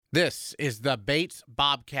This is the Bates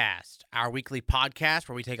Bobcast, our weekly podcast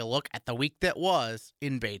where we take a look at the week that was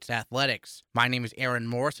in Bates athletics. My name is Aaron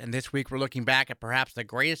Morse, and this week we're looking back at perhaps the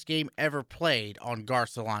greatest game ever played on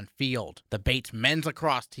Garcelon Field. The Bates men's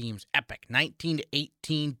lacrosse team's epic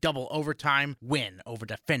 19-18 double overtime win over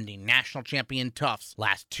defending national champion Tufts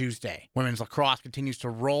last Tuesday. Women's lacrosse continues to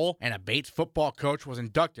roll, and a Bates football coach was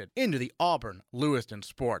inducted into the Auburn-Lewiston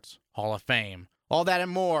Sports Hall of Fame. All that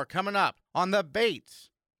and more coming up on the Bates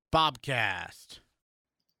Bobcast.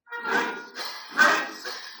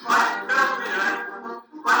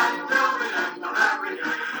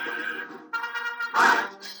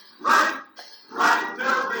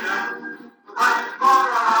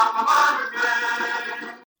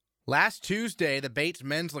 Last Tuesday, the Bates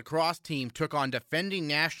men's lacrosse team took on defending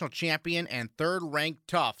national champion and third-ranked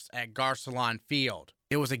Tufts at Garcelon Field.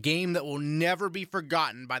 It was a game that will never be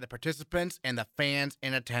forgotten by the participants and the fans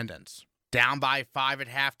in attendance. Down by 5 at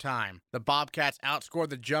halftime, the Bobcats outscored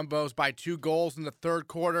the Jumbos by 2 goals in the third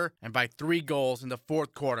quarter and by 3 goals in the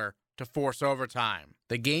fourth quarter to force overtime.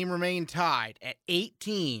 The game remained tied at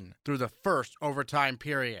 18 through the first overtime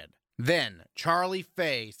period. Then, Charlie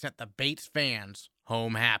Fay sent the Bates fans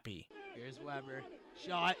home happy. Here's Weber.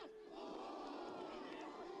 Shot.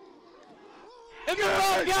 And the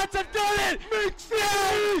Bobcats have done it!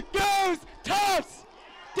 Down goes Tufts!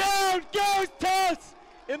 Down goes Tufts!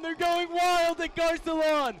 And they're going wild at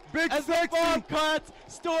Garcelon as the Bobcats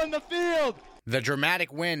storm the field. The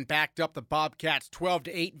dramatic win backed up the Bobcats'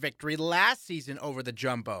 12-8 victory last season over the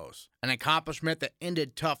Jumbos, an accomplishment that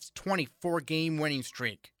ended Tufts' 24-game winning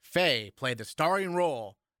streak. Fay played the starring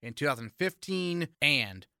role in 2015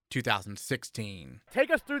 and 2016.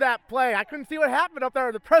 Take us through that play. I couldn't see what happened up there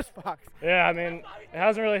in the press box. Yeah, I mean, it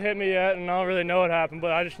hasn't really hit me yet, and I don't really know what happened,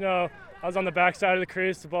 but I just know I was on the backside of the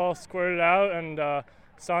crease, the ball squirted out, and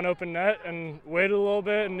saw an open net and waited a little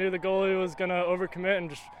bit and knew the goalie was going to overcommit and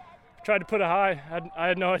just tried to put it high. I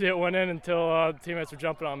had no idea it went in until the teammates were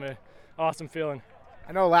jumping on me. Awesome feeling.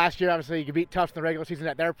 I know last year, obviously, you beat Tufts in the regular season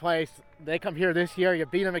at their place. They come here this year, you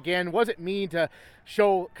beat them again. What does it mean to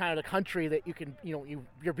show kind of the country that you can,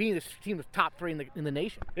 you're beating this team that's top 3 in the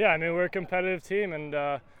nation? Yeah, I mean, we're a competitive team,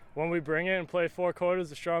 and when we bring it and play 4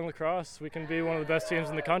 quarters of strong lacrosse, we can be one of the best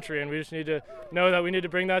teams in the country, and we just need to know that we need to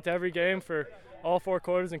bring that to every game for all 4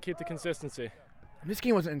 quarters and keep the consistency. And this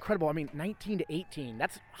game was incredible. I mean, 19-18.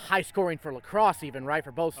 That's high scoring for lacrosse even, right,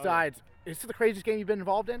 for both sides. Yeah. Is this the craziest game you've been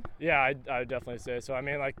involved in? Yeah, I would definitely say so. I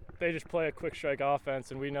mean, they just play a quick strike offense,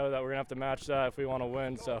 and we know that we're going to have to match that if we want to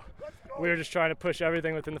win. So we were just trying to push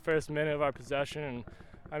everything within the first minute of our possession. And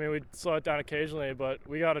I mean, we'd slow it down occasionally, but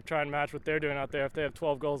we got to try and match what they're doing out there. If they have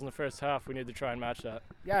 12 goals in the first half, we need to try and match that.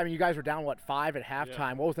 Yeah, I mean, you guys were down, 5 at halftime.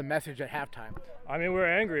 Yeah. What was the message at halftime? I mean, we were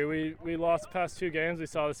angry. We lost the past 2 games. We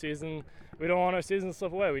saw the season. We don't want our season to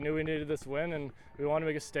slip away. We knew we needed this win, and we wanted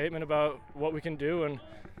to make a statement about what we can do and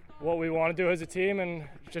what we want to do as a team, and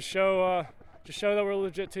just show that we're a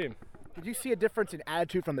legit team. Did you see a difference in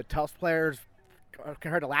attitude from the Tufts players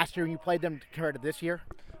compared to last year when you played them compared to this year?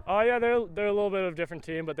 Yeah, they're a little bit of a different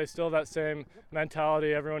team, but they still have that same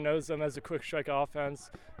mentality. Everyone knows them as a quick strike offense.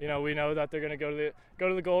 We know that they're going to go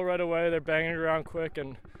to the goal right away. They're banging it around quick,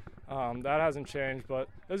 and that hasn't changed. But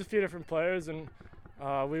there's a few different players, and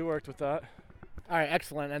we worked with that. All right,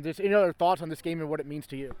 excellent. And just any other thoughts on this game and what it means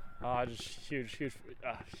to you? Just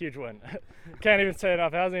huge win. Can't even say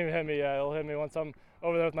enough. It hasn't even hit me yet. It'll hit me once I'm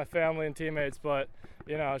over there with my family and teammates. But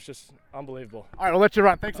it's just unbelievable. All right, I'll let you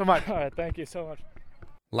run. Thanks so much. All right, thank you so much.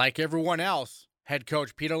 Like everyone else, head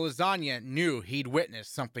coach Peter Lasagna knew he'd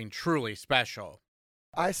witnessed something truly special.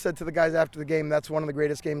 I said to the guys after the game, that's one of the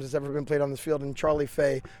greatest games that's ever been played on this field, and Charlie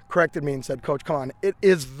Fay corrected me and said, Coach, come on, it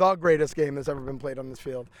is the greatest game that's ever been played on this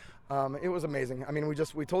field. It was amazing. I mean,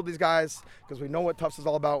 we told these guys, because we know what Tufts is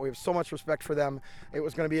all about, we have so much respect for them, it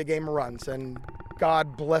was going to be a game of runs, and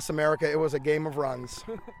God bless America, it was a game of runs.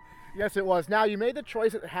 Yes, it was. Now, you made the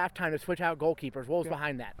choice at halftime to switch out goalkeepers. What was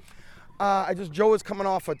behind that? Joe is coming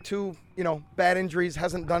off of 2, bad injuries,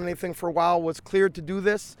 hasn't done anything for a while, was cleared to do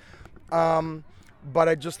this. But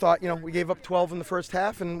I just thought, we gave up 12 in the first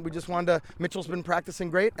half, and we just wanted to, Mitchell's been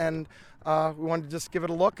practicing great, and we wanted to just give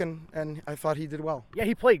it a look, and I thought he did well. Yeah,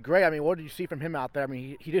 he played great. I mean, what did you see from him out there? I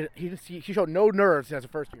mean, he showed no nerves as a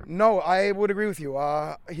first year. No, I would agree with you.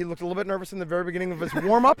 He looked a little bit nervous in the very beginning of his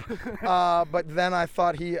warm-up, but then I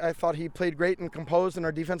thought he played great and composed in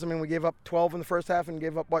our defense. I mean, we gave up 12 in the first half and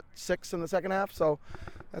gave up, 6 in the second half, so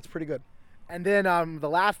that's pretty good. And then the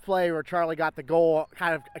last play where Charlie got the goal,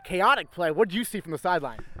 kind of a chaotic play. What did you see from the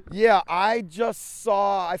sideline? Yeah, I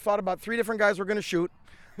thought about 3 different guys were going to shoot.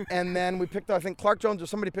 And then we picked up, I think Clark Jones or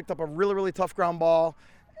somebody picked up a really, really tough ground ball.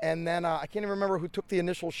 and then I can't even remember who took the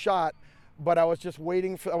initial shot, but I was just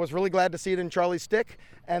waiting I was really glad to see it in Charlie's stick,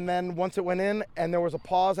 and then once it went in and there was a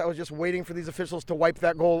pause, I was just waiting for these officials to wipe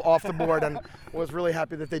that goal off the board, and was really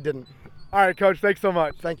happy that they didn't. All right, Coach, thanks so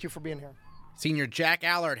much. Thank you for being here. Senior Jack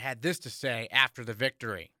Allard had this to say after the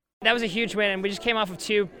victory. That was a huge win, and we just came off of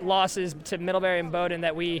 2 losses to Middlebury and Bowdoin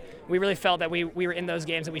that we really felt that we were in those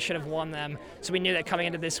games and we should have won them. So we knew that coming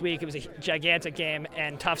into this week, it was a gigantic game,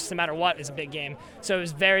 and Tufts, no matter what, is a big game. So it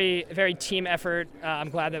was very, very team effort.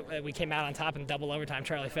 I'm glad that we came out on top in double overtime.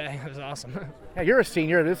 Charlie Fay, it was awesome. Yeah, you're a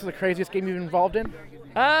senior. This is the craziest game you've been involved in?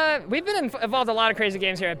 We've been involved in a lot of crazy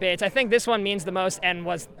games here at Bates. I think this one means the most and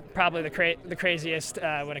was probably the craziest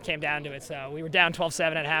when it came down to it. So we were down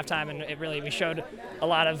 12-7 at halftime, and we showed a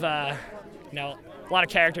lot of a lot of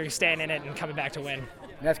character staying in it and coming back to win.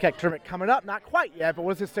 NESCAC tournament coming up, not quite yet, but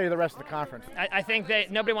what does this say to the rest of the conference? I think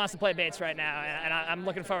that nobody wants to play Bates right now, and I'm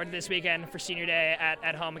looking forward to this weekend for senior day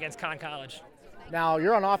at home against Conn College. Now,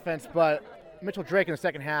 you're on offense, but Mitchell Drake in the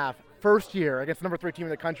second half, first year against the number 3 team in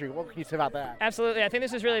the country. What can you say about that? Absolutely. I think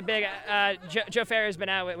this is really big. Joe Ferrer's been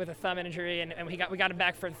out with a thumb injury, and we got him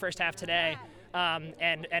back for the first half today.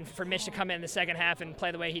 And for Mitch to come in the second half and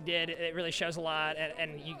play the way he did, it really shows a lot.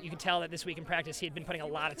 And you can tell that this week in practice he had been putting a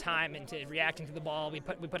lot of time into reacting to the ball. We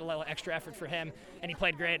put a little extra effort for him, and he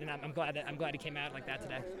played great. And I'm glad he came out like that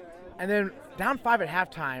today. And then down 5 at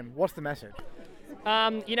halftime. What's the message?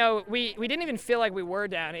 We didn't even feel like we were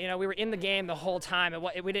down. We were in the game the whole time.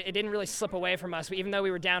 It didn't really slip away from us. Even though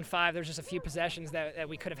we were down 5, there was just a few possessions that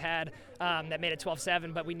we could have had that made it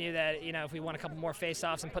 12-7. But we knew that if we won a couple more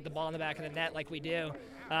face-offs and put the ball in the back of the net like we do,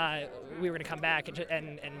 we were going to come back.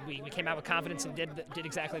 And we came out with confidence and did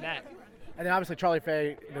exactly that. And then obviously Charlie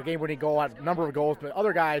Fay, the game-winning goal, had a number of goals. But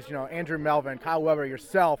other guys, Andrew Melvin, Kyle Weber,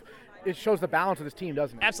 yourself, it shows the balance of this team,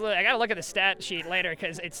 doesn't it? Absolutely. I got to look at the stat sheet later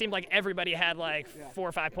because it seemed like everybody had 4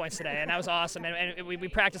 or 5 points today, and that was awesome. And we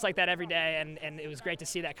practice like that every day, and it was great to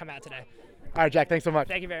see that come out today. All right, Jack, thanks so much.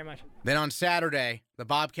 Thank you very much. Then on Saturday, the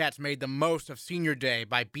Bobcats made the most of senior day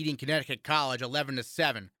by beating Connecticut College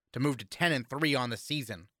 11-7 to move to 10-3 on the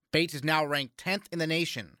season. Bates is now ranked 10th in the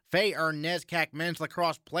nation. Fay earned NESCAC Men's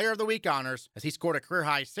Lacrosse Player of the Week honors as he scored a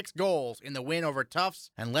career-high 6 goals in the win over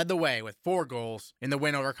Tufts and led the way with 4 goals in the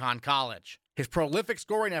win over Conn College. His prolific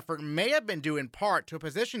scoring effort may have been due in part to a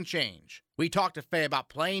position change. We talked to Fay about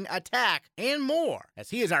playing attack and more, as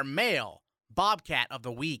he is our male Bobcat of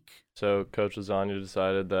the Week. So Coach Lasagna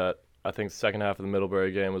decided that I think the second half of the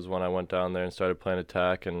Middlebury game was when I went down there and started playing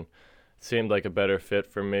attack, and seemed like a better fit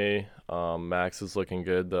for me. Max is looking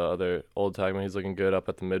good. The other old tagman, he's looking good up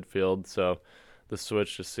at the midfield. So the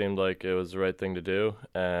switch just seemed like it was the right thing to do.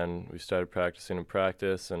 And we started practicing in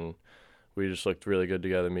practice, and we just looked really good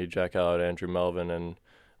together, me, Jack Allard, Andrew Melvin, and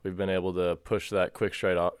we've been able to push that quick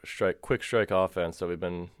strike offense that we've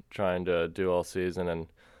been trying to do all season. And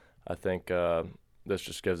I think this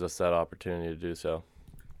just gives us that opportunity to do so.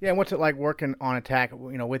 Yeah, and what's it like working on attack,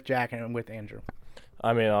 with Jack and with Andrew?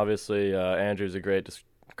 I mean, obviously, Andrew's a great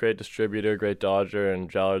distributor, great dodger, and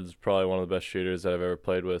Jallard's probably one of the best shooters that I've ever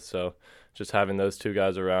played with. So just having those 2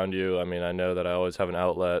 guys around you, I mean, I know that I always have an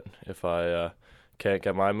outlet if I can't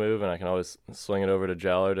get my move, and I can always sling it over to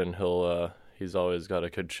Jallard, and he's always got a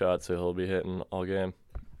good shot, so he'll be hitting all game.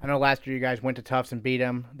 I know last year you guys went to Tufts and beat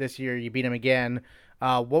him. This year you beat him again.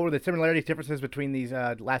 What were the similarities, differences between these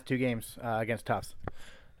last 2 games against Tufts?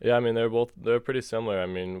 Yeah, I mean, they're pretty similar. I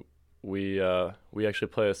mean, we actually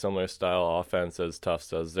play a similar style offense as Tufts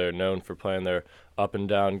does. They're known for playing their up and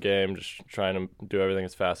down game, just trying to do everything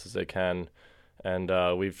as fast as they can, and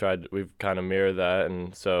we've kind of mirrored that,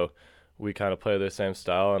 and so we kind of play their same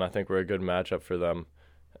style, and I think we're a good matchup for them.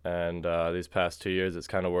 And these past 2 years, it's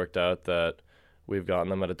kind of worked out that we've gotten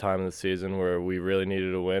them at a time in the season where we really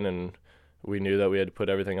needed to win, and we knew that we had to put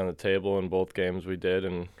everything on the table. In both games we did,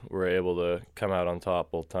 and we were able to come out on top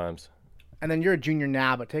both times. And then you're a junior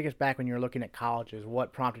now, but take us back when you were looking at colleges.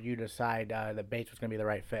 What prompted you to decide that Bates was going to be the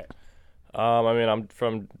right fit? I mean, I'm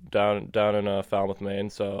from down in Falmouth, Maine,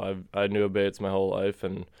 so I knew of Bates my whole life,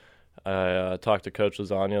 and I talked to Coach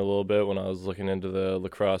Lasagna a little bit when I was looking into the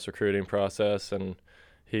lacrosse recruiting process, and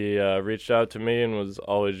he reached out to me and was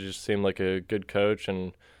always just seemed like a good coach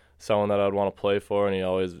and someone that I'd want to play for, and he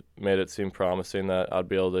always made it seem promising that I'd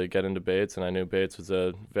be able to get into Bates, and I knew Bates was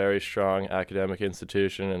a very strong academic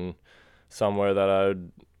institution and somewhere that I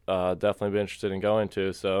would definitely be interested in going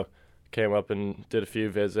to. So came up and did a few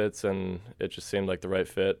visits, and it just seemed like the right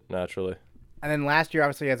fit naturally. And then last year,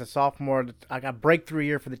 obviously, as a sophomore, like a breakthrough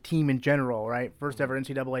year for the team in general, right? First ever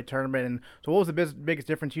NCAA tournament. And so what was the biggest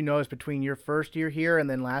difference you noticed between your first year here and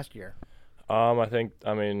then last year? I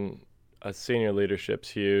mean, senior leadership's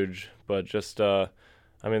huge, but just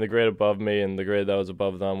I mean, the grade above me and the grade that was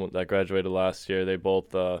above them that graduated last year, they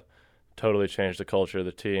both totally changed the culture of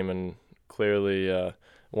the team and clearly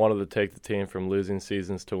wanted to take the team from losing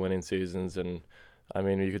seasons to winning seasons. And, I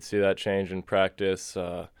mean, you could see that change in practice,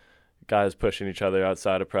 guys pushing each other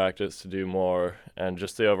outside of practice to do more, and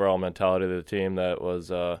just the overall mentality of the team that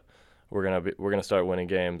was we're gonna start winning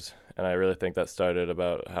games. And I really think that started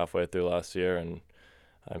about halfway through last year, and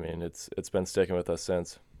I mean it's been sticking with us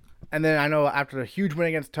since. And then I know after the huge win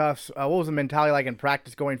against Tufts, what was the mentality like in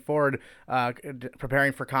practice going forward,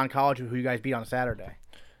 preparing for Con College, who you guys beat on Saturday?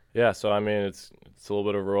 Yeah, so I mean it's a little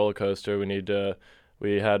bit of a roller coaster.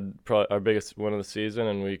 We had our biggest win of the season,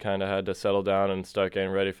 and we kind of had to settle down and start getting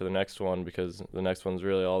ready for the next one, because the next one's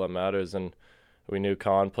really all that matters. And we knew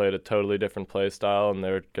Con played a totally different play style, and they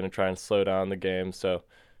were going to try and slow down the game. So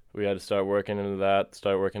we had to start working into that,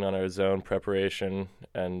 start working on our zone preparation,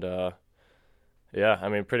 and yeah, I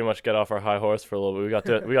mean, pretty much get off our high horse for a little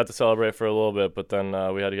bit. We got to celebrate for a little bit, but then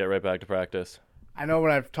we had to get right back to practice. I know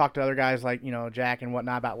when I've talked to other guys like, Jack and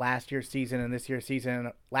whatnot about last year's season and this year's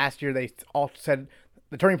season, last year they all said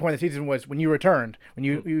the turning point of the season was when you returned, when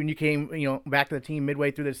you came, back to the team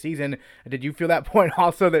midway through the season. Did you feel that point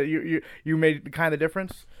also that you made kind of the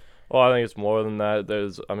difference? Well, I think it's more than that.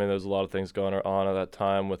 There's a lot of things going on at that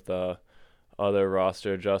time with other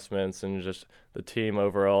roster adjustments and just the team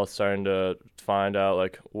overall starting to find out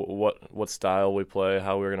like what style we play,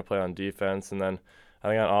 how we were going to play on defense, and then I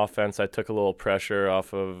think on offense I took a little pressure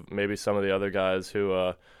off of maybe some of the other guys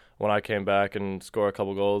who when I came back and score a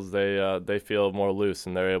couple goals, they feel more loose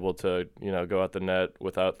and they're able to go at the net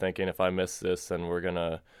without thinking if I miss this then we're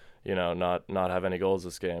gonna not have any goals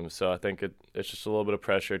this game. So I think it's just a little bit of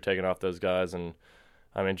pressure taken off those guys. And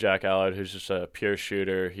I mean Jack Allard, who's just a pure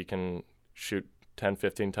shooter, he can shoot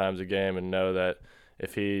 10-15 times a game and know that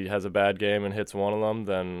if he has a bad game and hits one of them,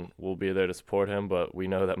 then we'll be there to support him. But we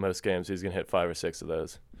know that most games he's going to hit 5 or 6 of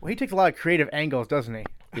those. Well, he takes a lot of creative angles, doesn't he?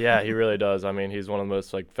 Yeah, he really does. I mean, he's one of the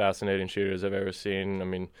most fascinating shooters I've ever seen. I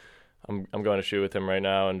mean, I'm going to shoot with him right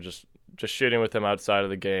now, and just shooting with him outside of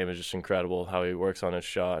the game is just incredible. How he works on his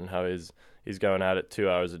shot and how he's going at it 2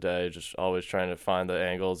 hours a day, just always trying to find the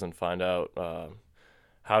angles and find out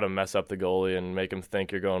how to mess up the goalie and make him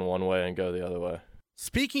think you're going one way and go the other way.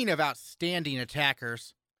 Speaking of outstanding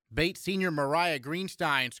attackers, Bates senior Mariah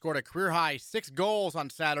Greenstein scored a career-high 6 goals on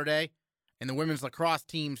Saturday in the women's lacrosse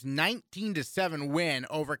team's 19-7 win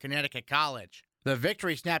over Connecticut College. The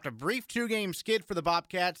victory snapped a brief 2-game skid for the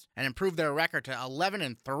Bobcats and improved their record to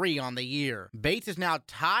 11-3 on the year. Bates is now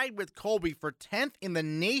tied with Colby for 10th in the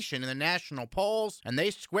nation in the national polls, and they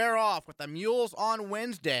square off with the Mules on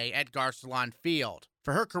Wednesday at Garcelon Field.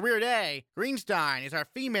 For her career day, Greenstein is our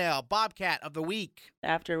female Bobcat of the week.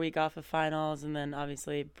 After a week off of finals and then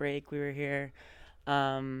obviously break, we were here.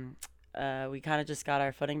 We kind of just got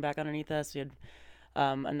our footing back underneath us. We had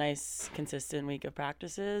a nice, consistent week of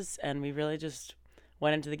practices, and we really just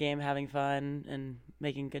went into the game having fun and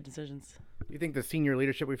making good decisions. Do you think the senior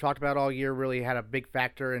leadership we've talked about all year really had a big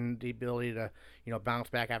factor in the ability to, bounce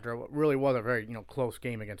back after what really was a very, close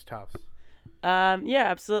game against Tufts? Yeah,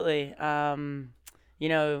 absolutely.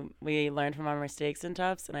 We learned from our mistakes in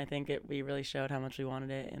Tufts, and I think we really showed how much we wanted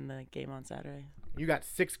it in the game on Saturday. You got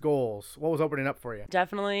 6 goals. What was opening up for you?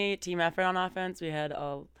 Definitely team effort on offense. We had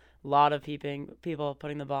a lot of people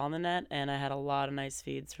putting the ball in the net, and I had a lot of nice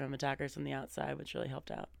feeds from attackers from the outside, which really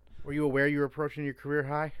helped out. Were you aware you were approaching your career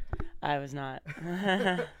high? I was not.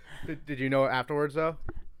 Did you know it afterwards, though?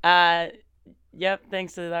 Yep,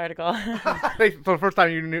 thanks to the article. So the first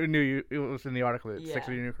time you knew it was in the article, that 6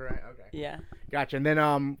 of you knew, correct? Okay. Yeah. Gotcha. And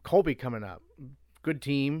then Colby coming up. Good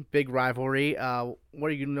team, big rivalry. What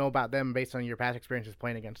do you know about them based on your past experiences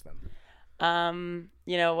playing against them?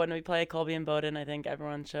 When we play Colby and Bowdoin, I think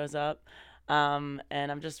everyone shows up. And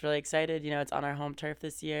I'm just really excited. It's on our home turf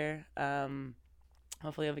this year.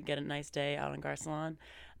 Hopefully we'll get a nice day out in Garcelon.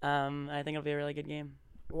 I think it'll be a really good game.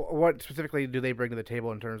 What specifically do they bring to the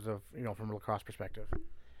table in terms of, from a lacrosse perspective?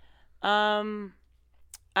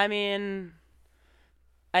 I mean,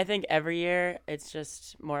 I think every year it's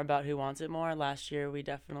just more about who wants it more. Last year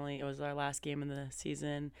it was our last game in the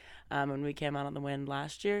season, and we came out on the win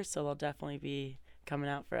last year, so they'll definitely be coming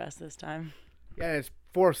out for us this time. Yeah, it's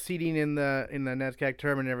 4th seeding in the NESCAC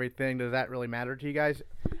tournament and everything. Does that really matter to you guys?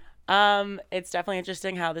 It's definitely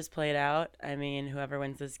interesting how this played out. I mean, whoever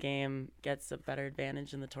wins this game gets a better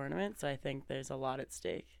advantage in the tournament, so I think there's a lot at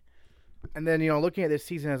stake. And then, looking at this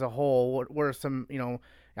season as a whole, what are some,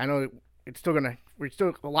 I know we're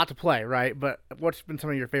still a lot to play, right? But what's been some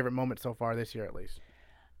of your favorite moments so far this year, at least?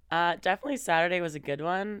 Definitely Saturday was a good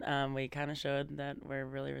one. We kind of showed that we're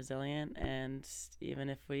really resilient, and even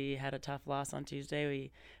if we had a tough loss on Tuesday,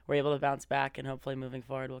 we were able to bounce back, and hopefully moving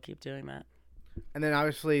forward we'll keep doing that. And then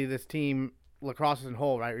obviously this team, lacrosse as a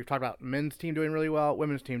whole, right? We've talked about men's team doing really well,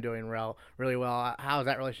 women's team doing really well. How has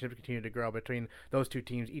that relationship continued to grow between those two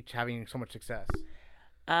teams, each having so much success?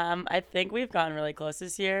 I think we've gotten really close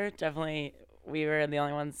this year. Definitely, we were the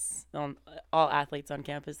only ones, all athletes on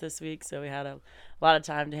campus this week, so we had a lot of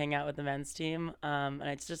time to hang out with the men's team. And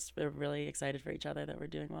it's just, we're really excited for each other that we're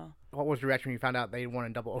doing well. What was your reaction when you found out they won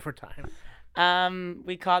in double overtime?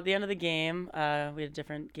 We caught the end of the game. We had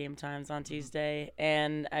different game times on Tuesday,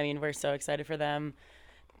 and I mean, we're so excited for them.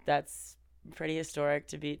 That's pretty historic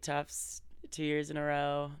to beat Tufts 2 years in a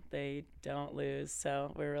row. They don't lose,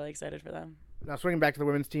 so we're really excited for them. Now, swinging back to the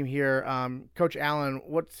women's team here, Coach Allen,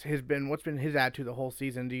 what's been his attitude the whole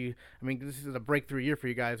season? This is a breakthrough year for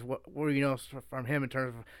you guys. What do you know from him in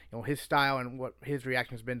terms of his style and what his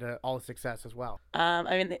reaction has been to all the success as well?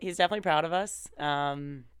 He's definitely proud of us.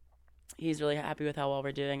 He's really happy with how well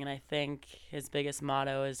we're doing, and I think his biggest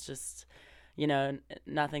motto is just,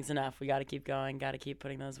 nothing's enough. We got to keep going, got to keep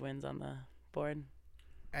putting those wins on the board.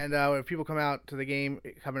 And if people come out to the game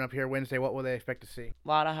coming up here Wednesday, what will they expect to see? A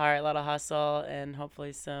lot of heart, a lot of hustle, and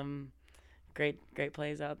hopefully some great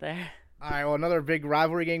plays out there. All right, well, another big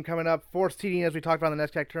rivalry game coming up. Fourth seeding, as we talked about in the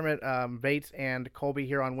NESCAC tournament, Bates and Colby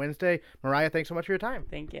here on Wednesday. Mariah, thanks so much for your time.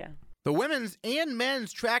 Thank you. The women's and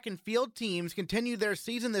men's track and field teams continued their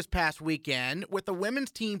season this past weekend, with the women's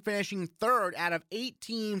team finishing third out of 8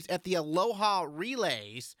 teams at the Aloha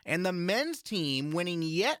Relays, and the men's team winning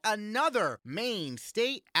yet another Maine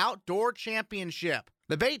State Outdoor Championship.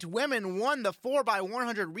 The Bates women won the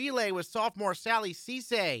 4x100 relay with sophomore Sally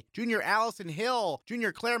Cisse, junior Allison Hill,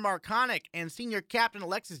 junior Claire Marconic, and senior captain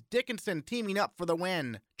Alexis Dickinson teaming up for the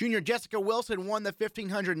win. Junior Jessica Wilson won the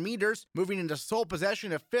 1,500 meters, moving into sole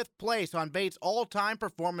possession of 5th place on Bates' all-time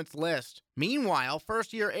performance list. Meanwhile,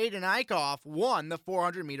 first-year Aiden Eichhoff won the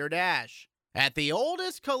 400-meter dash. At the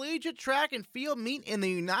oldest collegiate track and field meet in the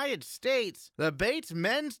United States, the Bates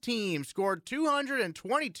men's team scored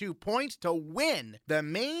 222 points to win the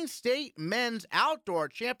Maine State Men's Outdoor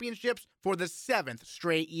Championships for the 7th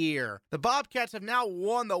straight year. The Bobcats have now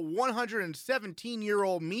won the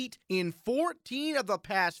 117-year-old meet in 14 of the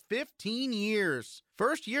past 15 years.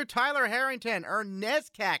 First-year Tyler Harrington earned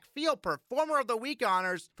NESCAC Field Performer of the Week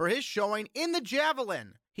honors for his showing in the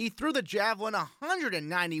javelin. He threw the javelin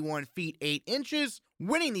 191 feet 8 inches,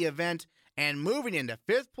 winning the event and moving into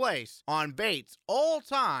 5th place on Bates'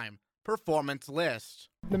 all-time performance list.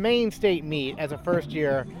 The Maine State meet as a first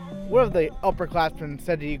year, what have the upperclassmen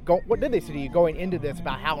said to you? What did they say to you going into this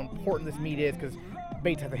about how important this meet is? Because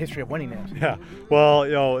Bates has a history of winning it. Yeah, well,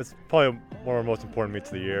 it's probably one of the most important meets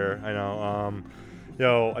of the year. I know.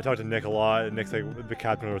 I talked to Nick a lot, and Nick's like the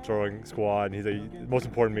captain of the throwing squad, and he's like, the most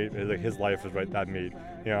important meet is like his life is right that meet.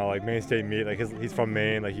 Maine State meet, he's from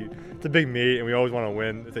Maine, it's a big meet, and we always want to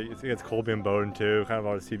win. It's against Colby and Bowdoin too, kind of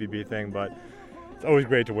our CBB thing, but it's always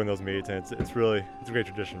great to win those meets, and it's a great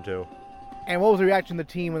tradition too. And what was the reaction of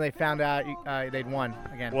the team when they found out they'd won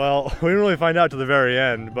again? Well, we didn't really find out till the very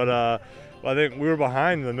end, but I think we were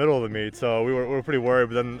behind in the middle of the meet, so we were pretty worried.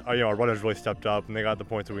 But then our runners really stepped up, and they got the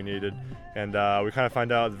points that we needed. And we kind of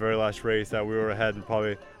found out at the very last race that we were ahead, and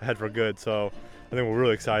probably ahead for good. So I think we're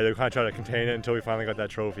really excited. We kind of tried to contain it until we finally got that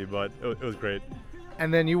trophy, but it was great.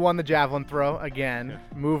 And then you won the javelin throw again,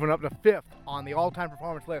 moving up to 5th on the all-time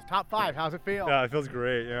performance list. Top 5, how's it feel? Yeah, it feels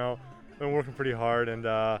great. I've been working pretty hard, and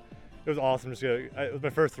it was awesome. It was my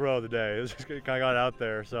first throw of the day. It was just kind of got out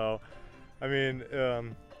there. So,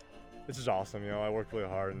 it's just awesome. I worked really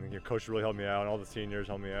hard, and coach really helped me out, and all the seniors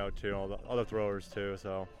helped me out too, and all the other throwers too.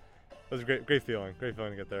 So it was a great feeling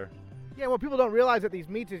to get there. Yeah, what people don't realize at these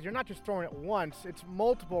meets is you're not just throwing it once; it's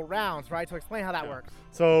multiple rounds, right? So explain how that works.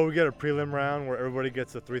 So we get a prelim round where everybody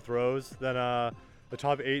gets the 3 throws. Then the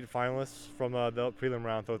top 8 finalists from the prelim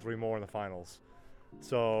round throw 3 more in the finals.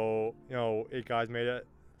 So 8 guys made it.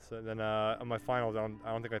 So then on my finals, I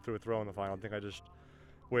don't think I threw a throw in the final. I think I just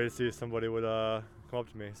waited to see if somebody would come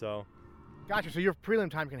up to me. So. Gotcha. So your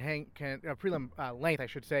prelim time prelim length, I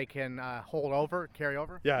should say, can carry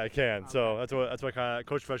over. Yeah, it can. So that's what kind of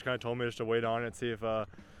Coach Fresh kind of told me, just to wait on it and see if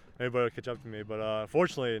anybody would catch up to me. But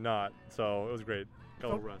fortunately, not. So it was great. Got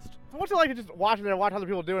a little rest. So what's it like to just watch other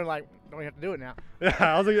people do it? Don't you have to do it now?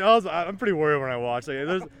 Yeah, I'm pretty worried when I watch.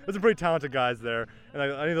 There's some pretty talented guys there, and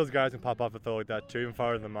any of those guys can pop off a throw like that too, even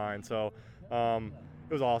farther than mine. So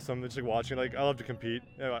it was awesome. Just watching. I love to compete.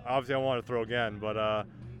 Obviously, I want to throw again, but it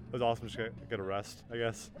was awesome just to get a rest, I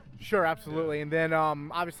guess. Sure, absolutely. Yeah. And then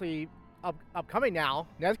obviously upcoming now,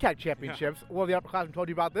 NESCAC championships. What have the upperclassmen told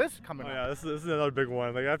you about this coming up? Yeah, this is another big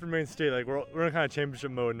one. Like after Maine State, like we're in kind of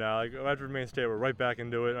championship mode now. Like after Maine State, we're right back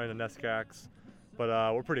into it, in the NESCACs.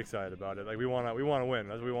 But we're pretty excited about it. Like we want to win.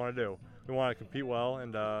 That's what we want to do. We want to compete well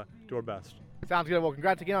and do our best. Sounds good. Well,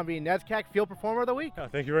 congrats again on being NESCAC Field Performer of the Week. Yeah,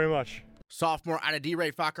 thank you very much. Sophomore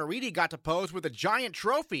Adedire Fakaridi got to pose with a giant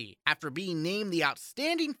trophy after being named the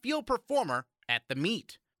Outstanding Field Performer at the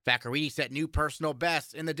meet. Fakaridi set new personal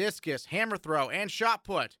bests in the discus, hammer throw, and shot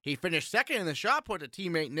put. He finished second in the shot put to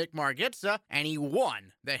teammate Nick Margitza, and he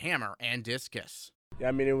won the hammer and discus. Yeah,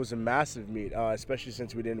 I mean, it was a massive meet, especially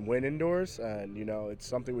since we didn't win indoors, and, it's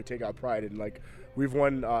something we take our pride in. Like, we've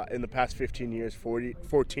won in the past 15 years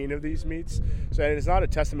 14 of these meets, so and it's not a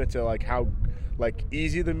testament to, like, how, like,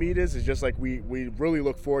 easy the meet is. It's just, like, we really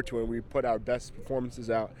look forward to it, and we put our best performances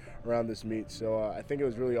out around this meet, so I think it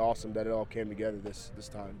was really awesome that it all came together this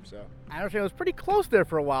time, so. I understand it was pretty close there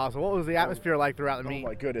for a while, so what was the atmosphere like throughout the meet? Oh,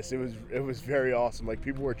 my goodness, it was very awesome. Like,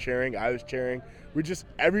 people were cheering, I was cheering.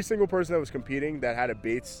 Every single person that was competing that had a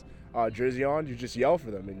Bates jersey on, you just yell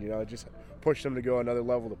for them and, just push them to go another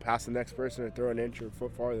level to pass the next person or throw an inch or a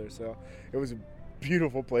foot farther. So it was a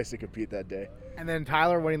beautiful place to compete that day. And then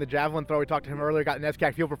Tyler winning the javelin throw, we talked to him earlier, got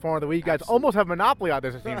NESCAC Field Performer of the Week. You guys almost have a monopoly on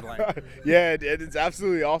this, it seems like. Yeah, it's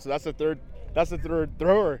absolutely awesome. That's the third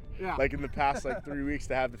thrower, yeah. Like in the past 3 weeks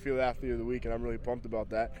to have the Field Athlete of the Week, and I'm really pumped about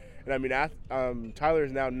that. And I mean, Tyler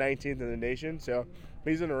is now 19th in the nation, so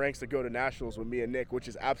he's in the ranks to go to nationals with me and Nick, which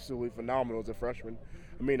is absolutely phenomenal as a freshman.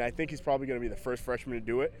 I mean, I think he's probably going to be the first freshman to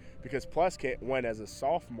do it because Plus went as a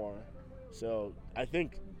sophomore. So I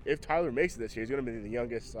think if Tyler makes it this year, he's going to be the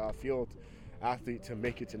youngest field athlete to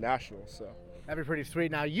make it to nationals. So that'd be pretty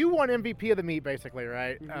sweet. Now, you won MVP of the meet, basically,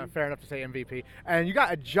 right? Mm-hmm. Fair enough to say MVP. And you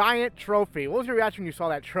got a giant trophy. What was your reaction when you saw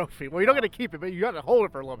that trophy? Well, you don't get to keep it, but you got to hold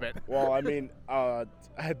it for a little bit. Well, I mean,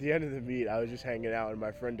 at the end of the meet, I was just hanging out, and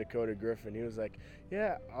my friend Dakota Griffin, he was like,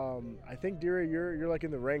 "Yeah, I think, Dira, you're like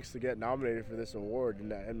in the ranks to get nominated for this award."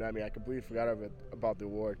 And I mean, I completely forgot about the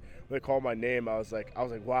award. When they called my name, I was like,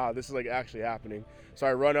 "Wow, this is like actually happening." So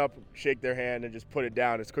I run up, shake their hand, and just put it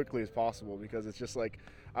down as quickly as possible because it's just like,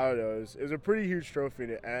 I don't know, it was a pretty huge trophy,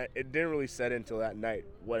 and it didn't really set in until that night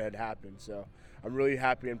what had happened. So I'm really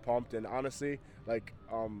happy and pumped, and honestly, like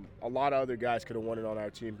a lot of other guys could have won it on our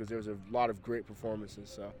team because there was a lot of great performances.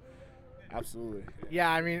 So absolutely. Yeah,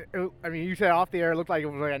 I mean, you said off the air, it looked like it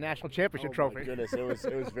was like a national championship trophy. Oh my goodness, it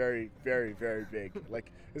was very, very, very big. Like,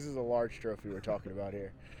 this is a large trophy we're talking about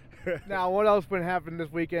here. Now, what else been happening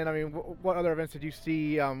this weekend? I mean, what other events did you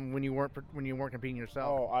see when you weren't competing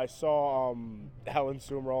yourself? Oh, I saw Alan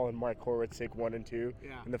Sumrall and Mike Horwitz take 1 and 2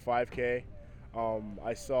 in the 5K.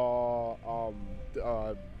 I saw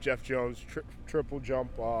Jeff Jones triple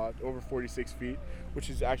jump over 46 feet,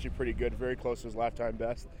 which is actually pretty good, very close to his lifetime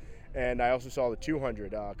best. And I also saw the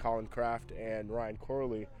 200, Colin Kraft and Ryan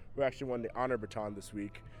Corley, who actually won the honor baton this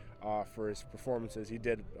week for his performances. He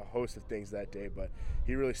did a host of things that day, but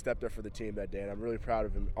he really stepped up for the team that day, and I'm really proud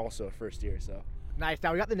of him, also first year. So. Nice.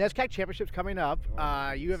 Now we got the NESCAC championships coming up.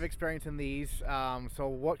 You have experience in these. So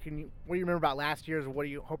what do you remember about last year's? What are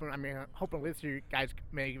you hoping? I mean, hoping this year you guys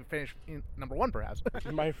may finish in number 1, perhaps.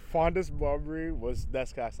 My fondest memory was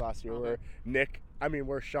NESCAC last year,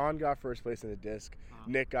 where Sean got first place in the disc,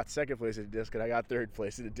 Nick got second place in the disc, and I got third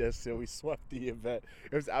place in the disc. So we swept the event.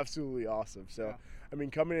 It was absolutely awesome. So. I mean,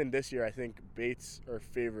 coming in this year, I think Bates are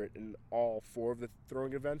favorite in all 4 of the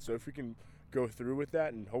throwing events. So if we can go through with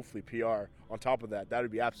that and hopefully PR on top of that, that would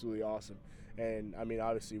be absolutely awesome. And I mean,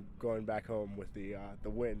 obviously going back home with the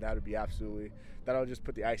win, that'll just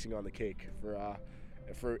put the icing on the cake for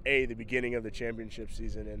the beginning of the championship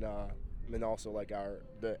season and also like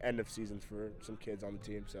the end of seasons for some kids on the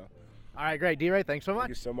team. So. All right, great. D-Ray, thanks so much. Thank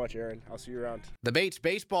you so much, Aaron. I'll see you around. The Bates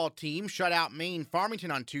baseball team shut out Maine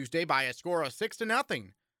Farmington on Tuesday by a score of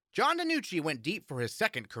 6-0. John DiNucci went deep for his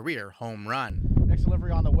second career home run. Next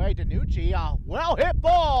delivery on the way. DiNucci, a well-hit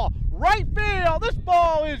ball. Right field. This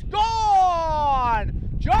ball is gone.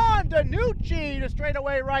 John DiNucci to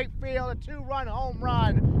straightaway right field, a 2-run home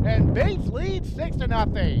run. And Bates leads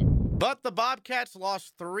 6-0. But the Bobcats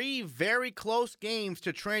lost 3 very close games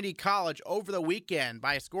to Trinity College over the weekend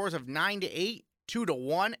by scores of 9-8,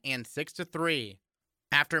 2-1, and 6-3.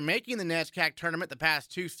 After making the NESCAC tournament the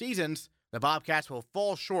past 2 seasons, the Bobcats will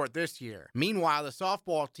fall short this year. Meanwhile, the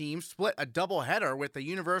softball team split a doubleheader with the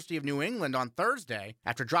University of New England on Thursday.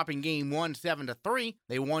 After dropping Game 1 7-3,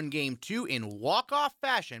 they won Game 2 in walk-off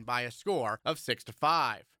fashion by a score of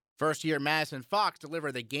 6-5. First-year Madison Fox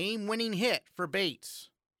delivered the game-winning hit for Bates.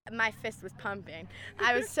 My fist was pumping.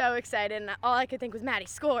 I was so excited, and all I could think was, Maddie,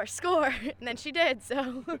 score, score. And then she did,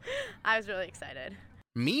 so I was really excited.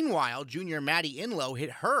 Meanwhile, junior Maddie Inlow hit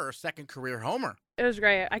her second career homer. It was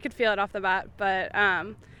great. I could feel it off the bat, but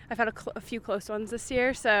I've had a few close ones this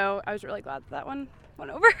year, so I was really glad that one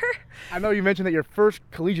went over. I know you mentioned that your first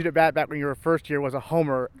collegiate at bat back when you were first year was a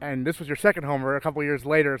homer, and this was your second homer a couple years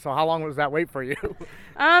later. So how long was that wait for you?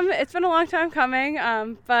 It's been a long time coming,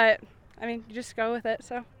 but I mean, you just go with it.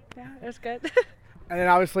 So yeah, it was good. And then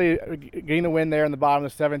obviously getting the win there in the bottom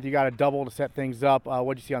of the seventh, you got a double to set things up.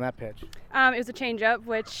 What did you see on that pitch? It was a changeup,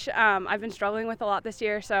 which I've been struggling with a lot this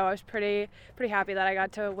year, so I was pretty happy that I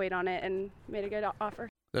got to wait on it and made a good offer.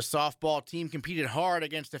 The softball team competed hard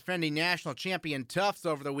against defending national champion Tufts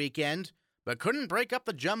over the weekend, but couldn't break up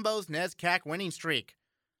the Jumbo's NESCAC winning streak.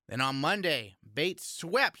 Then on Monday, Bates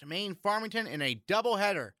swept Maine Farmington in a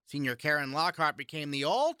doubleheader. Senior Karen Lockhart became the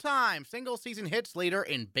all-time single-season hits leader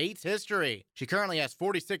in Bates history. She currently has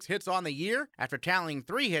 46 hits on the year after tallying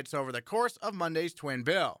 3 hits over the course of Monday's twin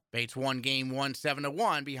bill. Bates won Game 1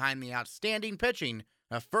 7-1 behind the outstanding pitching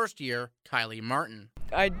of first-year Kylie Martin.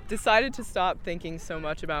 I decided to stop thinking so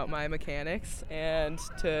much about my mechanics and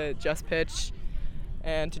to just pitch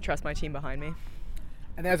and to trust my team behind me.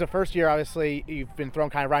 And as a first year, obviously, you've been thrown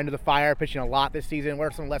kind of right into the fire, pitching a lot this season. What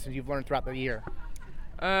are some lessons you've learned throughout the year?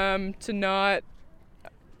 To not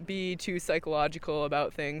be too psychological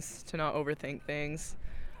about things, to not overthink things,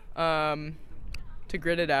 to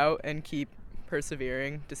grit it out and keep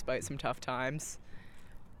persevering despite some tough times,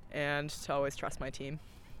 and to always trust my team.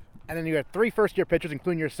 And then you have 3 first-year pitchers,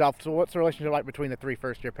 including yourself. So what's the relationship like between the 3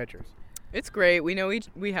 first-year pitchers? It's great. We know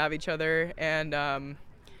we have each other, and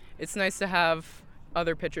it's nice to have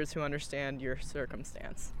other pitchers who understand your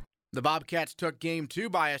circumstance. The Bobcats took Game 2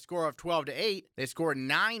 by a score of 12-8. They scored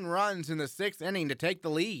 9 runs in the 6th inning to take the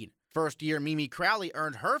lead. First-year Mimi Crowley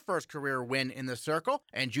earned her first career win in the circle,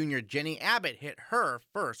 and junior Jenny Abbott hit her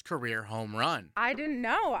first career home run. I didn't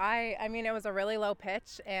know. I mean, it was a really low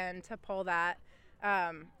pitch, and to pull that,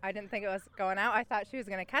 I didn't think it was going out. I thought she was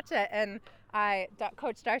going to catch it, and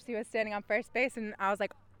Coach Darcy was standing on first base, and I was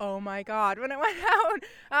like, oh my God, when it went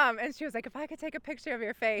out. And she was like, if I could take a picture of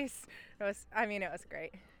your face. It was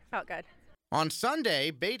great. Felt good. On Sunday,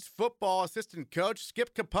 Bates football assistant coach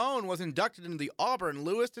Skip Capone was inducted into the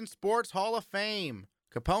Auburn-Lewiston Sports Hall of Fame.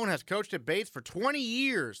 Capone has coached at Bates for 20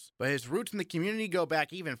 years, but his roots in the community go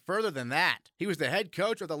back even further than that. He was the head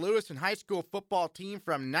coach of the Lewiston High School football team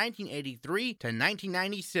from 1983 to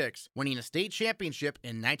 1996, winning a state championship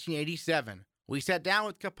in 1987. We sat down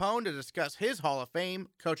with Capone to discuss his Hall of Fame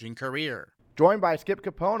coaching career. Joined by Skip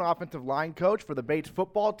Capone, offensive line coach for the Bates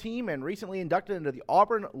football team and recently inducted into the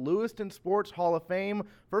Auburn-Lewiston Sports Hall of Fame.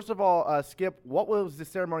 First of all, Skip, what was the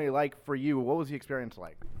ceremony like for you? What was the experience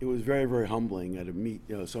like? It was very, very humbling to meet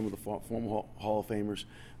some of the former Hall of Famers.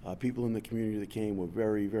 People in the community that came were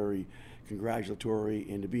very, very congratulatory,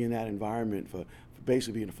 and to be in that environment for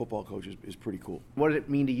basically being a football coach is pretty cool. What did it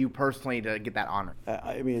mean to you personally to get that honor?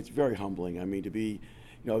 I mean, it's very humbling. I mean, to be,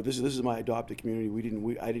 this is my adopted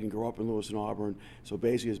community. I didn't grow up in Lewiston, Auburn, so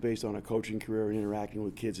basically it's based on a coaching career and interacting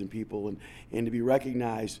with kids and people, and to be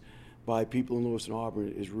recognized by people in Lewiston, Auburn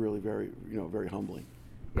is really very, very humbling.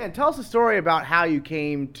 Yeah, and tell us a story about how you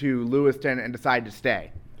came to Lewiston and decided to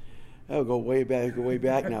stay. I'll go way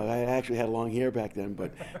back now. I actually had long hair back then,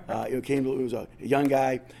 but it was a young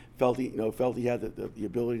guy. Felt he had the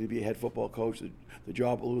ability to be a head football coach. The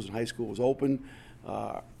job at Lewiston High School was open.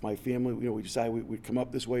 My family, we decided we'd come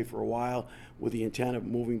up this way for a while with the intent of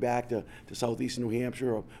moving back to southeastern New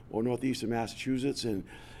Hampshire or northeastern Massachusetts. And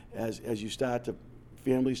as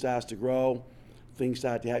family starts to grow, things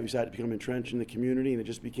you start to become entrenched in the community, and it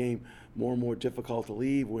just became more and more difficult to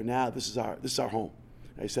leave. Where now this is our home.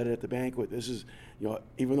 I said it at the banquet. This is,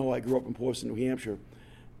 even though I grew up in Portston, New Hampshire,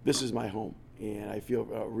 this is my home. And I feel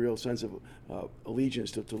a real sense of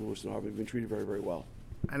allegiance to Lewiston Auburn. We've been treated very, very well.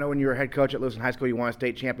 I know when you were head coach at Lewiston High School, you won a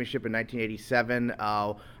state championship in 1987.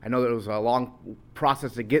 I know that it was a long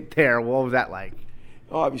process to get there. What was that like?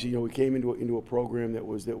 Obviously, we came into a program that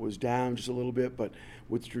was down just a little bit, but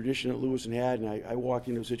with the tradition that Lewiston had, and I walked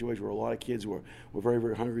into a situation where a lot of kids were very,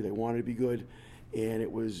 very hungry. They wanted to be good, and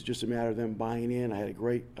it was just a matter of them buying in. I had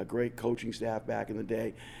a great coaching staff back in the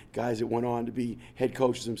day, guys that went on to be head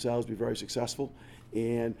coaches themselves, be very successful,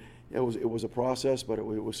 and it was a process, but it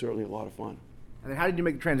was certainly a lot of fun. And then how did you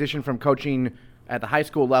make the transition from coaching at the high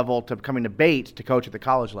school level to coming to Bates to coach at the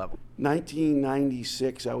college level?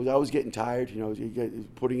 1996, I was getting tired,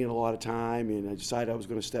 putting in a lot of time, and I decided I was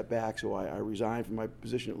going to step back, so I resigned from my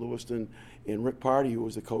position at Lewiston. And Rick Party, who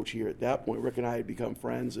was the coach here at that point, Rick and I had become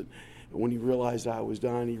friends, and when he realized I was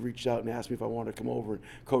done, he reached out and asked me if I wanted to come over and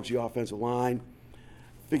coach the offensive line.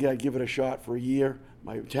 figured I'd give it a shot for a year.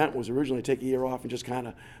 My intent was originally to take a year off and just kind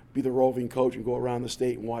of be the roving coach and go around the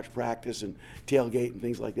state and watch practice and tailgate and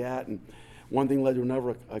things like that. And one thing led to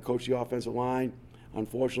another. I coached the offensive line.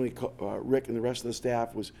 Unfortunately, Rick and the rest of the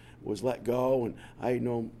staff was let go, and I had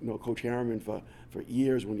known Coach Harriman for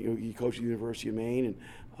years when he coached at the University of Maine.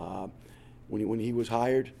 And when he was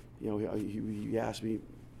hired, he asked me,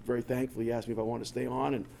 very thankfully, he asked me if I wanted to stay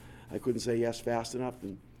on, and I couldn't say yes fast enough,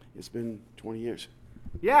 and it's been 20 years.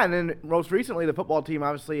 Yeah, and then most recently, the football team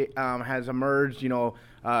obviously has emerged,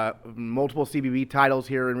 multiple CBB titles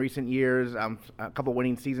here in recent years, a couple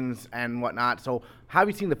winning seasons and whatnot. So how have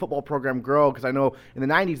you seen the football program grow? Because I know in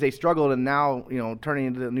the 90s they struggled, and now, turning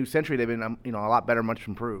into the new century, they've been, a lot better, much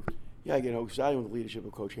improved. Yeah, starting with the leadership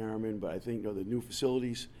of Coach Harriman, but I think, the new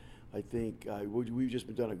facilities, I think we've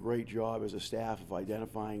just done a great job as a staff of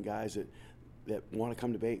identifying guys that want to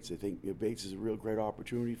come to Bates. I think Bates is a real great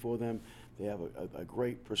opportunity for them. They have a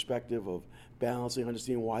great perspective of balancing,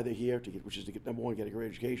 understanding why they're here, which is to get, number one, get a great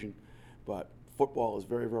education. But football is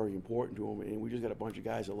very, very important to them, and we just got a bunch of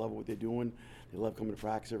guys that love what they're doing. They love coming to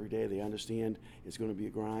practice every day. They understand it's going to be a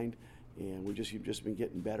grind, and we've just been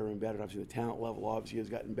getting better and better. Obviously, the talent level obviously has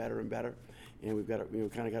gotten better and better, and we've got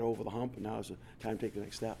kind of got over the hump, and now it's time to take the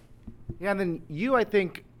next step. Yeah, and then you, I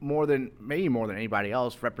think, maybe more than anybody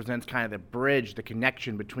else, represents kind of the bridge, the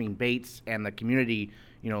connection between Bates and the community,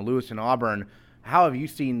 Lewis and Auburn. How have you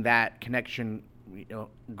seen that connection,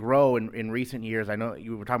 grow in recent years? I know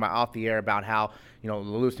you were talking about off the air about how, the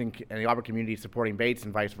Lewis and the Auburn community is supporting Bates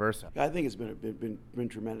and vice versa. I think it's been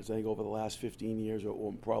tremendous. I think over the last 15 years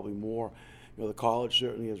or probably more, the college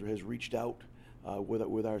certainly has reached out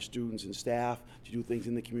with our students and staff to do things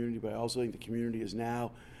in the community, but I also think the community is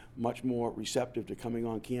now much more receptive to coming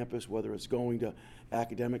on campus, whether it's going to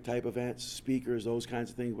academic type events, speakers, those kinds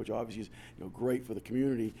of things, which obviously is great for the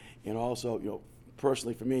community, and also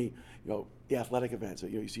personally for me, the athletic events.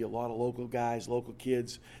 You see a lot of local guys, local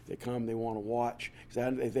kids that come, they want to watch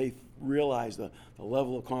because they realize the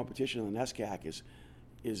level of competition in the NESCAC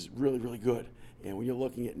is really, really good. And when you're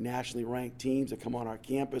looking at nationally ranked teams that come on our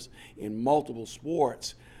campus in multiple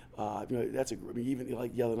sports, even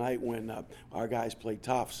like the other night when our guys played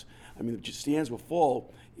Tufts. The stands were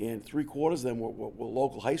full, and 3/4 of them were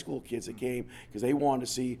local high school kids that came because they wanted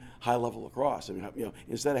to see high-level lacrosse.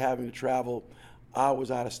 Instead of having to travel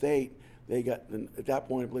hours out of state, they got, at that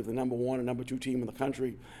point, I believe, the number 1 and number 2 team in the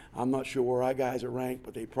country. I'm not sure where our guys are ranked,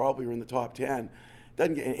 but they probably are in the top 10.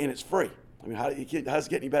 And it's free. How does it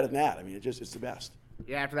get any better than that? It's the best.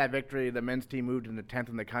 Yeah, after that victory, the men's team moved into 10th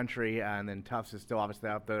in the country, and then Tufts is still obviously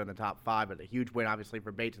out there in the top 5, but a huge win, obviously,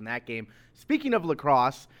 for Bates in that game. Speaking of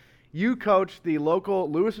lacrosse, you coached the local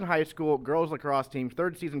Lewiston High School girls lacrosse team,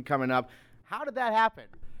 3rd season coming up. How did that happen?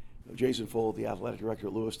 Jason Full, the athletic director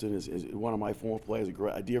at Lewiston, is one of my former players,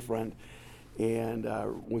 a dear friend, and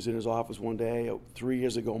was in his office one day 3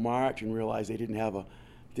 years ago, March, and realized they didn't have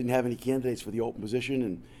any candidates for the open position,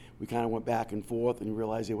 and we kind of went back and forth and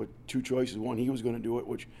realized there were 2 choices. One, he was going to do it,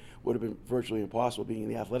 which would have been virtually impossible being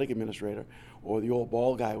the athletic administrator, or the old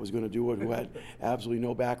ball guy was going to do it who had absolutely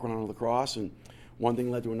no background in lacrosse. And one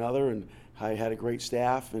thing led to another, and I had a great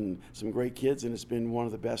staff and some great kids, and it's been one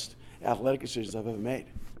of the best athletic decisions I've ever made.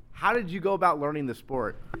 How did you go about learning the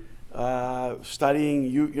sport? Studying, the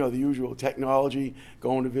usual technology,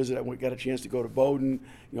 going to visit. I got a chance to go to Bowdoin,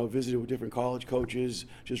 visited with different college coaches,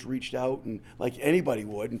 just reached out and like anybody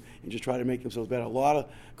would, and just try to make themselves better. A lot of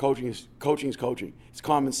coaching is coaching. It's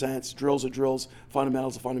common sense. Drills are drills.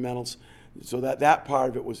 Fundamentals are fundamentals. So that part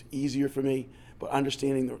of it was easier for me, but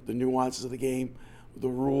understanding the nuances of the game, the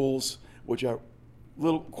rules, which are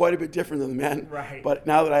quite a bit different than the men. Right. But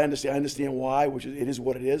now that I understand why, which it is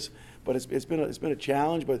what it is. But it's been a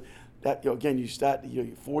challenge. But that again, you start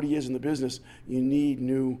 40 years in the business, you need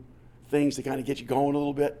new things to kind of get you going a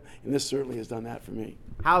little bit, and this certainly has done that for me.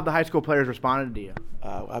 How have the high school players responded to you?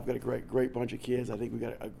 I've got a great bunch of kids. I think we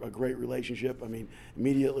got a great relationship.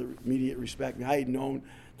 Immediate respect. I had known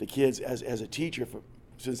the kids as a teacher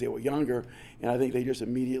since they were younger, and I think they just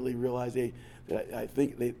immediately realized I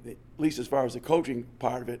think they, at least as far as the coaching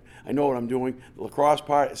part of it, I know what I'm doing. The lacrosse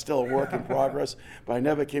part is still a work in progress, but I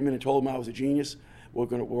never came in and told them I was a genius.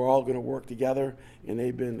 We're all gonna work together, and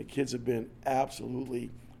the kids have been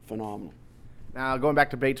absolutely phenomenal. Now, going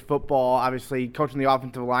back to Bates football, obviously coaching the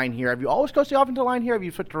offensive line here. Have you always coached the offensive line here, or have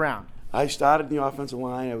you switched around? I started in the offensive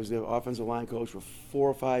line. I was the offensive line coach for 4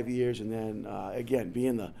 or 5 years, and then again,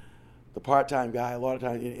 being the part-time guy, a lot of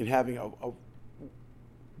times, and having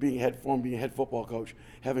being a head football coach,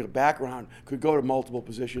 having a background, could go to multiple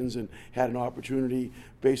positions and had an opportunity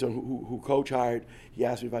based on who coach hired. He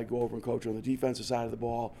asked me if I'd go over and coach on the defensive side of the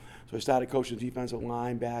ball. So I started coaching the defensive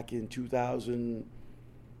line back in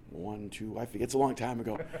 2001, 2, I forget, it's a long time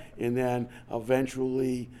ago. And then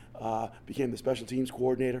eventually became the special teams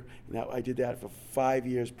coordinator. And I did that for 5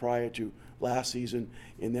 years prior to last season.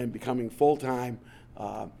 And then becoming full-time,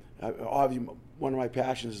 obviously one of my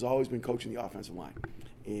passions has always been coaching the offensive line.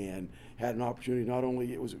 And had an opportunity, not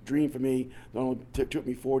only, it was a dream for me, not only took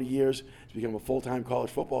me 40 years to become a full-time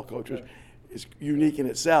college football coach, which is unique in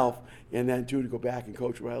itself, and then too to go back and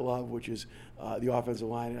coach what I love, which is the offensive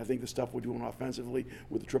line. And I think the stuff we're doing offensively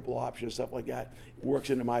with the triple option and stuff like that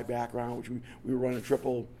works into my background, which we were running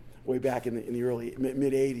triple way back in the early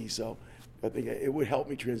mid-'80s. So I think it would help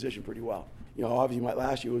me transition pretty well. You know, obviously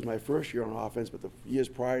last year was my first year on offense, but the years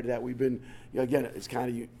prior to that we've been, you know, again, it's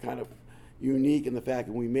kind of unique in the fact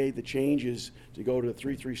that we made the changes to go to the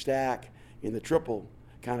 3-3 stack in the triple,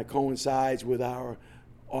 kind of coincides with our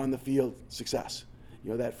on-the-field success.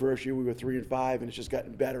 You know, that first year we were 3-5, and it's just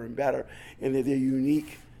gotten better and better. And they're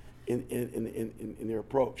unique in their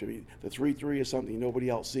approach. I mean, the 3-3 is something nobody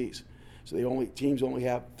else sees. So teams only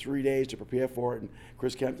have 3 days to prepare for it, and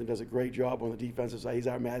Chris Kempton does a great job on the defensive side. He's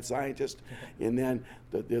our mad scientist. And then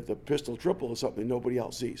the pistol triple is something nobody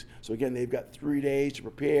else sees. So again, they've got 3 days to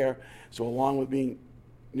prepare. So along with being,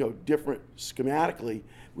 you know, different schematically,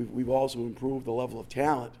 we've also improved the level of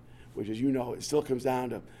talent, which, as you know, it still comes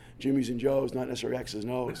down to Jimmy's and Joe's, not necessarily X's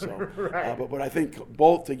and O's. So, Right. But I think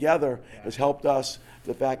both together has helped us.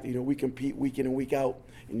 The fact that, you know, we compete week in and week out,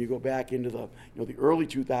 and you go back into the early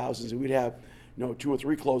 2000s, and we'd have 2 or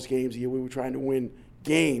 3 close games a year. We were trying to win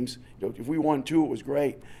games. You know, if we won 2, it was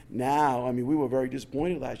great. Now, I mean, we were very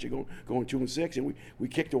disappointed last year going 2-6, and we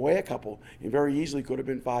kicked away a couple, and very easily could have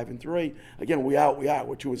been 5-3. Again, we're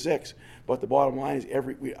 2-6. But the bottom line is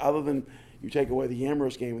other than you take away the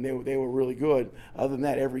Amherst game, and they were really good. Other than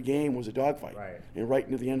that, every game was a dogfight. Right. And right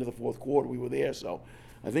into the end of the fourth quarter, we were there. So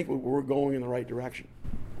I think we're going in the right direction.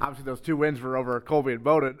 Obviously, those 2 wins were over Colby and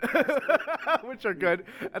Bowdoin, which are good.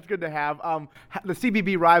 That's good to have. The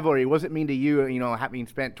CBB rivalry, what does it mean to you, you know, having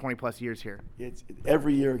spent 20-plus years here?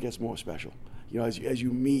 Every year it gets more special. You know, as you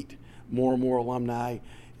meet more and more alumni,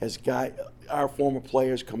 our former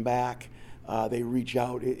players come back, they reach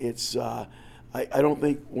out. I don't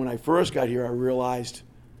think when I first got here I realized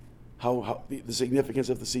how the significance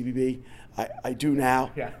of the CBB. I do now.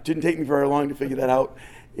 Yeah. Didn't take me very long to figure that out.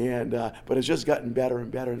 And but it's just gotten better and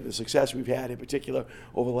better. And the success we've had, in particular,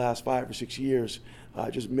 over the last 5 or 6 years,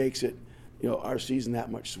 just makes it, you know, our season that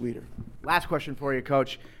much sweeter. Last question for you,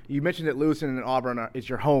 Coach. You mentioned that Lewiston and Auburn is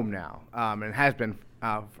your home now, and has been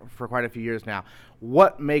for quite a few years now.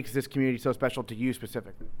 What makes this community so special to you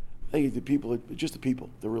specifically? I think the people, just the people,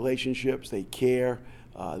 the relationships. They care.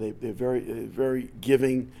 They're very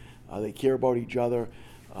giving. They care about each other.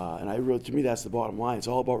 And to me, that's the bottom line. It's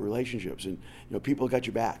all about relationships, and you know, people got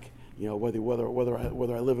your back. You know, whether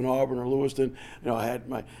I live in Auburn or Lewiston. You know, I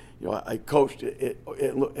coached at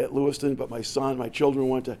Lewiston, but my children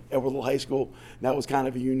went to Edwardsville High School. And that was kind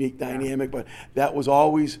of a unique dynamic, but that was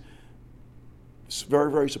always very,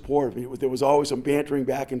 very supportive. There was always some bantering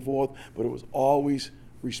back and forth, but it was always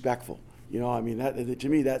respectful. You know, I mean, to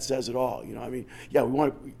me, that says it all. You know, I mean, yeah,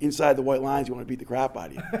 inside the white lines, you want to beat the crap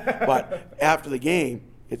out of you, but after the game,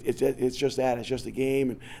 it's just that. It's just a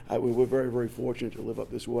game, and we're very, very fortunate to live up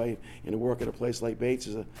this way, and to work at a place like Bates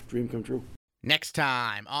is a dream come true. Next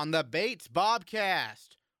time on the Bates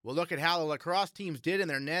Bobcast, we'll look at how the lacrosse teams did in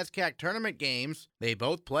their NESCAC tournament games. They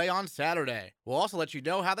both play on Saturday. We'll also let you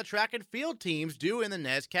know how the track and field teams do in the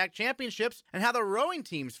NESCAC championships and how the rowing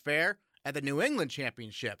teams fare at the New England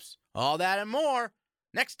championships. All that and more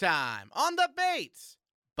next time on the Bates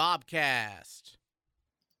Bobcast.